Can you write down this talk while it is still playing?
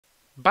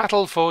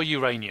Battle for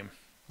Uranium.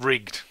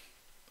 Rigged.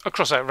 A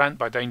Crossout rant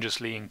by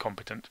Dangerously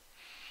Incompetent.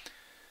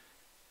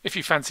 If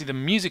you fancy the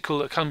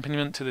musical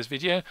accompaniment to this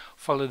video,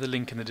 follow the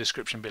link in the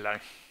description below.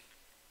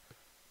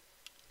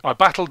 I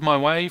battled my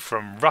way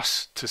from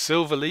Rust to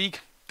Silver League,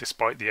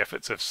 despite the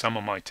efforts of some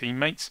of my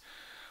teammates.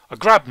 I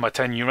grabbed my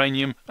 10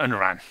 uranium and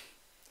ran.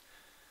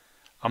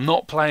 I'm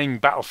not playing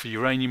Battle for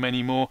Uranium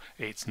anymore,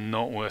 it's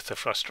not worth the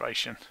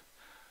frustration.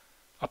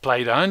 I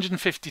played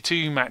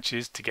 152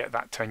 matches to get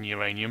that 10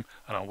 uranium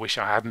and I wish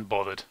I hadn't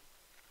bothered.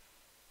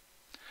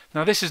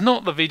 Now this is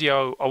not the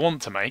video I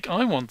want to make.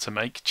 I want to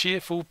make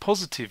cheerful,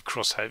 positive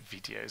Crossout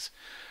videos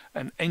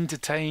and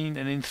entertain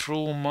and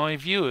enthrall my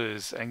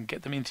viewers and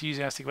get them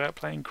enthusiastic about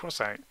playing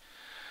Crossout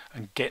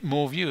and get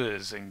more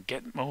viewers and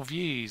get more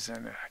views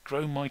and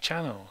grow my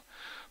channel.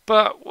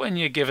 But when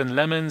you're given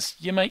lemons,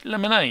 you make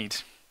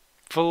lemonade,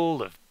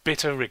 full of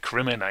bitter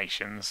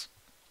recriminations.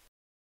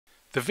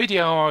 The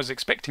video I was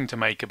expecting to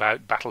make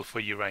about Battle for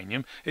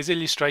Uranium is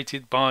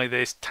illustrated by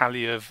this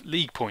tally of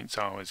league points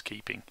I was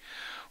keeping,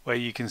 where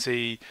you can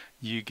see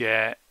you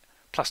get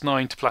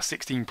 +9 to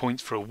 +16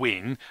 points for a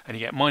win, and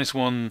you get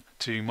 -1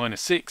 to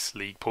 -6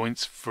 league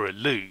points for a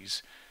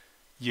lose.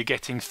 You're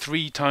getting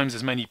 3 times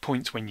as many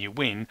points when you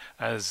win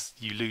as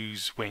you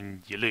lose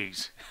when you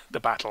lose the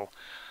battle.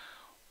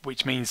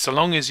 Which means so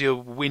long as you're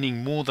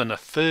winning more than a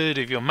third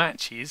of your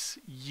matches,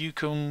 you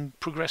can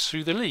progress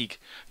through the league.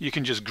 You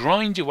can just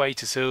grind your way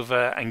to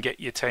silver and get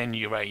your 10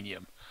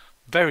 uranium.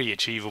 Very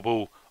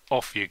achievable,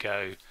 off you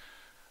go.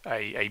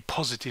 A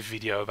positive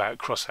video about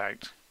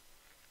Crossout.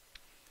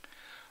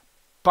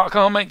 But I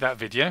can't make that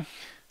video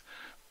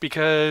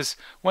because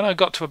when I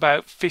got to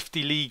about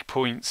 50 league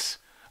points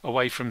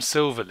away from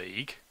Silver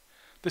League,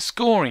 the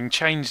scoring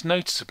changed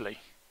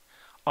noticeably.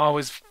 I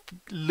was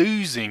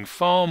losing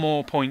far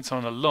more points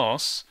on a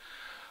loss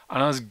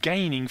and I was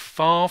gaining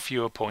far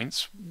fewer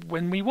points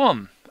when we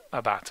won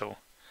a battle.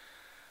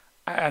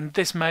 And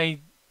this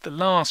made the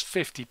last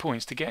 50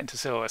 points to get into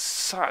silver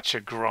such a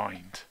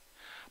grind.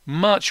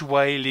 Much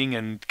wailing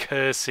and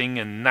cursing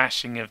and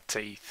gnashing of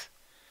teeth.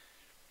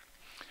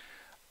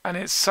 And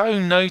it's so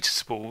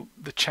noticeable,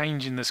 the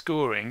change in the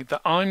scoring,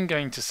 that I'm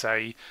going to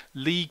say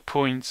league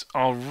points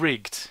are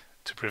rigged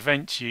to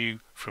prevent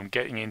you from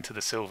getting into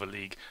the Silver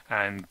League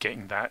and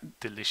getting that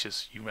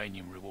delicious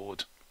uranium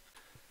reward.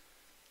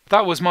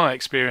 That was my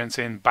experience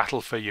in Battle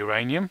for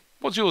Uranium.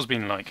 What's yours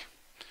been like?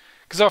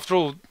 Because after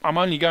all, I'm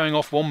only going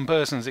off one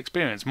person's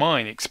experience,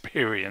 mine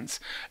experience.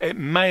 It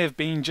may have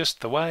been just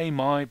the way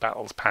my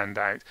battles panned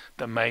out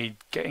that made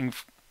getting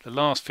the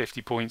last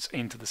 50 points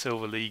into the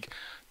Silver League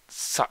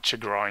such a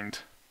grind.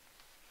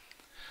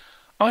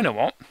 I know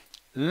what,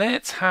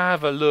 let's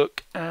have a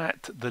look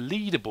at the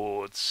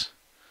leaderboards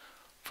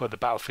for the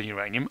Battle for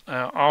Uranium.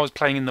 I was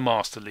playing in the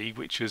Master League,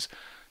 which was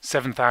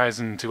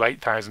 7,000 to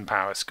 8,000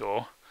 power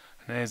score.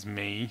 And there's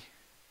me.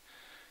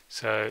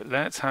 So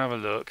let's have a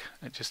look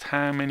at just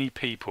how many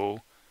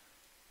people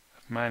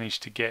have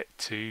managed to get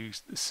to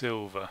the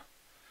silver.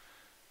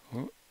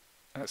 Oh,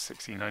 that's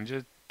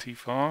 1,600, too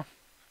far.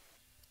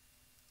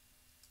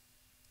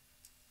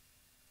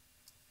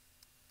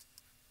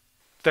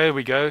 There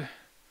we go.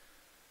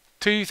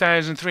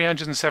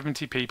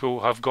 2,370 people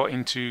have got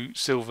into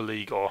Silver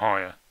League or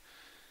higher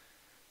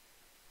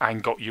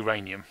and got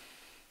uranium.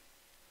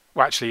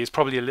 Well, actually, it's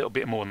probably a little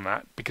bit more than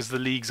that because the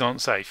leagues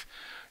aren't safe.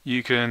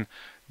 You can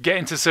get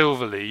into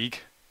Silver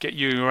League, get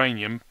your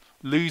uranium,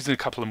 lose a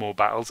couple of more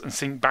battles and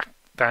sink back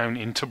down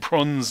into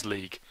Bronze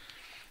League.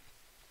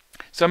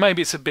 So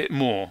maybe it's a bit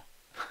more.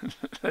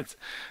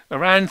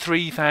 Around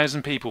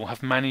 3,000 people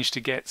have managed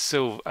to get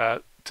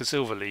to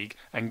Silver League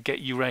and get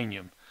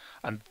uranium,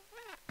 and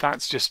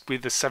that's just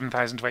with the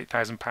 7,000 to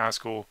 8,000 power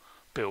score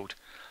build.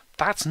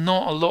 That's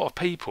not a lot of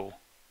people.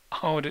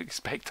 I would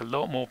expect a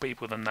lot more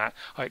people than that.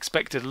 I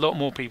expected a lot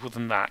more people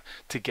than that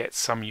to get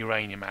some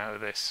uranium out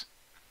of this.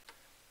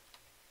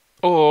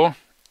 Or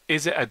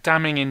is it a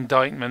damning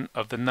indictment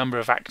of the number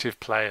of active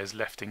players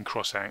left in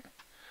Crossout?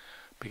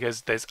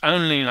 Because there's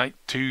only like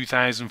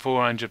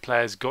 2,400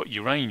 players got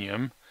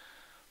uranium,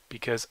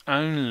 because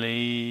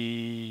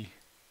only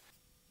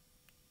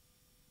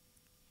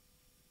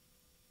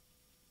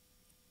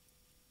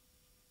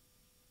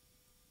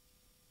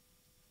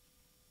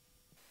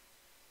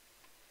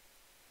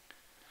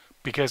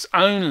because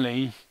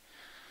only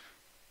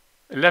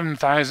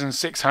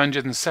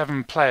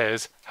 11,607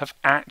 players have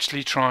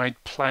actually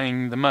tried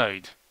playing the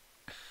mode.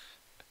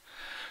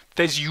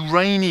 There's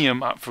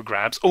uranium up for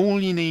grabs.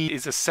 All you need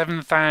is a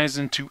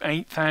 7,000 to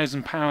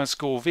 8,000 power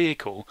score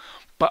vehicle,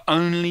 but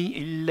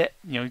only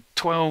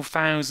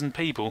 12,000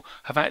 people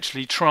have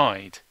actually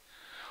tried.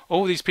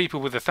 All these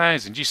people with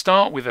 1,000, you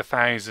start with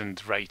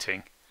 1,000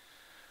 rating.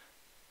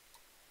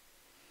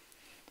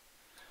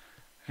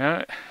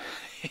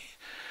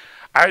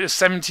 Out of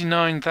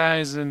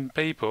 79,000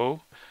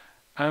 people,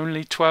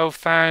 only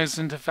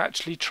 12,000 have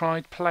actually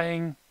tried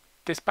playing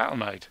this battle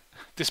mode,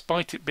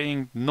 despite it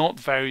being not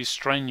very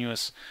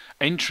strenuous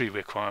entry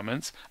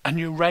requirements and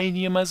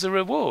uranium as a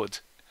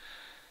reward.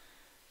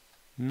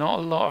 Not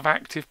a lot of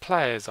active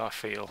players, I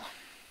feel.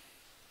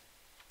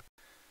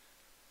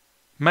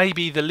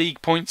 Maybe the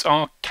league points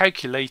are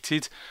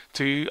calculated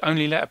to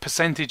only let a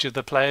percentage of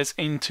the players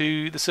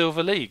into the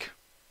Silver League.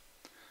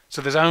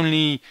 So there's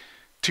only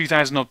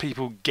 2,000 odd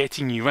people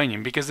getting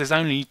uranium because there's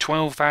only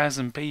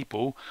 12,000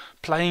 people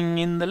playing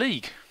in the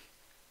league.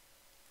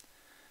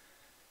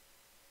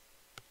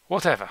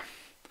 Whatever.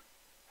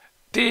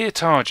 Dear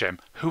Targem,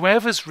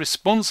 whoever's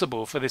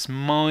responsible for this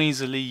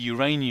miserly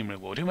uranium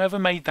reward, whoever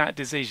made that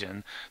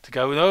decision to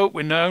go, oh,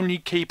 we're only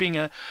keeping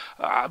a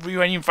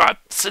uranium for a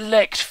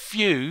select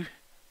few,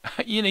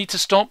 you need to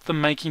stop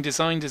them making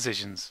design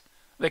decisions.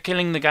 They're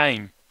killing the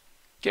game.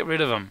 Get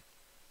rid of them.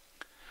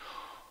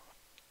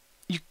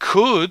 You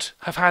could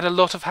have had a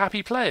lot of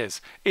happy players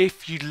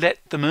if you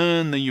let them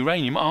earn the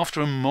uranium after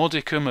a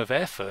modicum of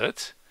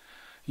effort.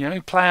 You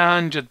know, play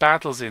 100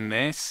 battles in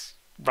this,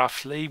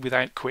 roughly,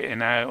 without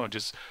quitting out or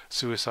just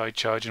suicide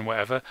charging,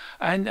 whatever,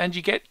 and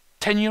you get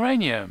 10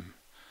 uranium.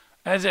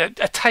 As a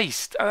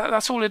taste,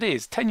 that's all it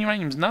is. 10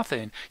 uranium's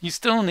nothing. You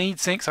still need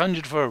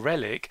 600 for a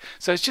relic,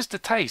 so it's just a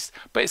taste,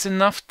 but it's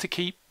enough to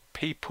keep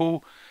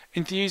people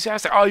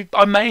enthusiastic. I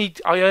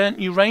earned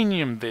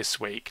uranium this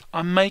week.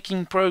 I'm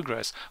making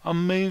progress.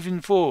 I'm moving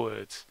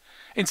forward.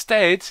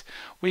 Instead,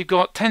 we've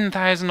got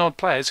 10,000 odd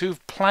players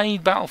who've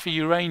played Battle for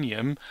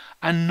Uranium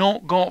and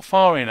not got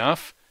far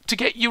enough to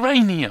get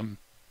uranium.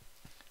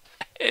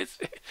 It's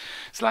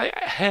like,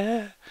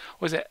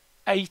 was it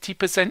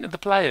 80% of the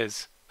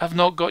players have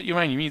not got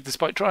uranium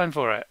despite trying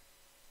for it.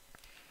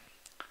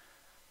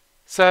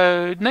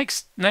 So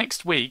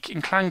next week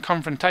in Clan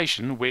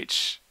Confrontation,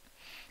 which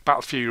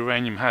Battle for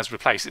Uranium has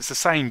replaced, it's the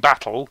same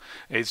battle,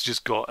 it's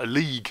just got a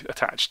league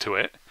attached to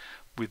it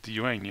with the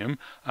uranium.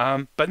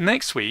 But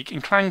next week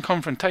in Clan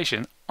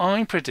Confrontation,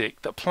 I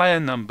predict that player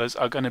numbers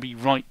are going to be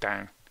right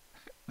down.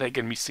 They're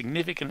going to be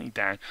significantly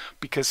down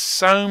because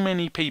so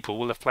many people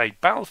will have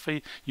played Battle for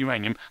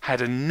Uranium,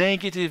 had a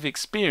negative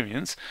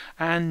experience,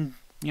 and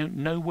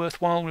no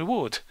worthwhile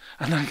reward.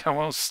 And they go,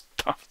 well,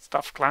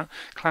 stuff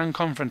clan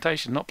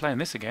Confrontation, not playing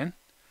this again.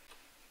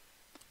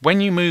 When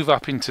you move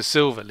up into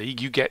Silver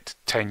League, you get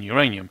 10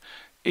 uranium.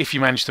 If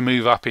you manage to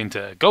move up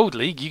into Gold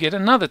League, you get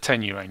another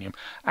 10 uranium.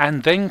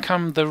 And then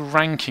come the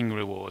ranking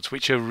rewards,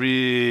 which are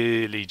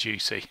really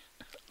juicy.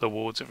 The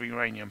rewards of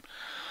uranium.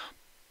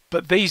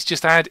 But these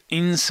just add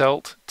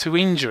insult to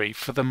injury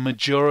for the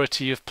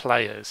majority of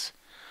players.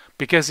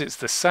 Because it's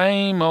the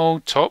same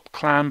old top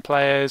clan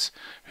players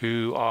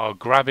who are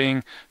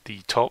grabbing the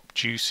top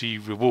juicy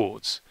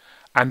rewards.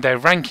 And their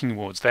ranking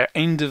rewards, their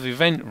end of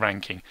event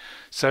ranking.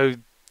 So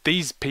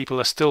these people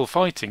are still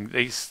fighting.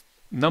 These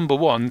number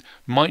one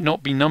might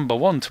not be number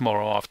one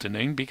tomorrow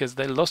afternoon because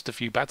they lost a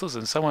few battles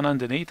and someone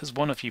underneath has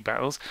won a few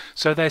battles.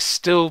 So they're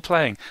still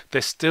playing.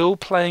 They're still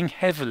playing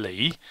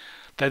heavily.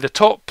 They're the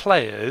top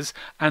players,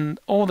 and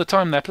all the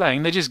time they're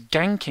playing, they're just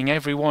ganking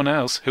everyone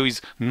else who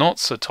is not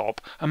so top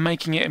and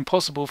making it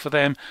impossible for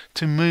them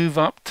to move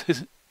up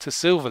to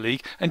Silver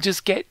League and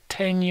just get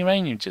 10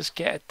 uranium, just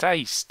get a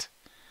taste.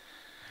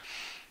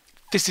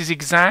 This is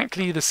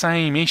exactly the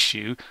same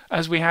issue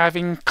as we have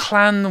in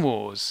Clan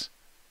Wars.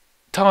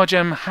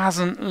 Targem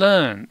hasn't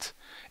learnt.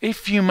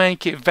 If you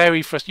make it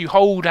very frustrating, you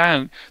hold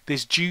out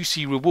this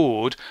juicy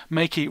reward,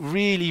 make it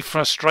really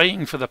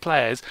frustrating for the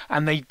players,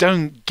 and they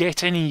don't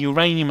get any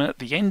uranium at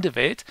the end of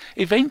it,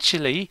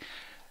 eventually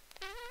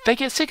they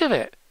get sick of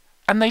it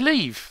and they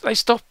leave. They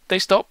stop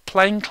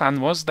playing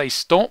Clan Wars, they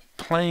stop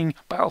playing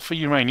Battle for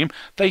Uranium,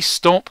 they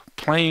stop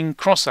playing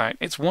Crossout.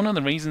 It's one of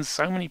the reasons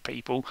so many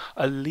people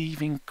are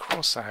leaving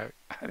Crossout,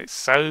 and it's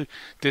so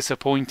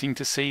disappointing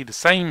to see the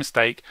same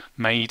mistake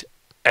made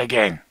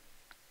again.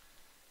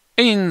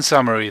 In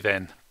summary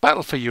then,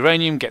 Battle for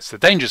Uranium gets the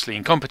dangerously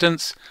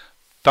incompetence,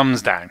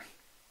 thumbs down.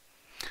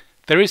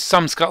 There is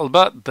some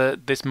scuttlebutt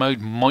that this mode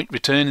might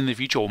return in the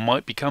future or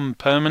might become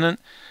permanent.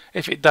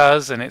 If it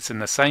does, and it's in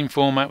the same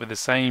format with the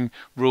same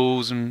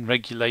rules and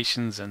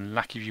regulations and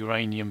lack of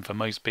uranium for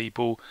most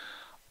people,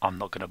 I'm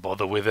not going to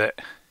bother with it.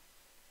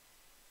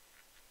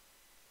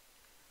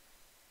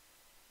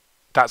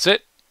 That's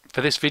it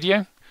for this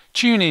video.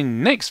 Tune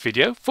in next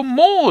video for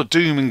more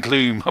doom and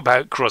gloom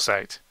about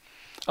Crossout.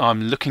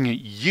 I'm looking at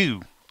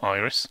you,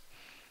 Iris.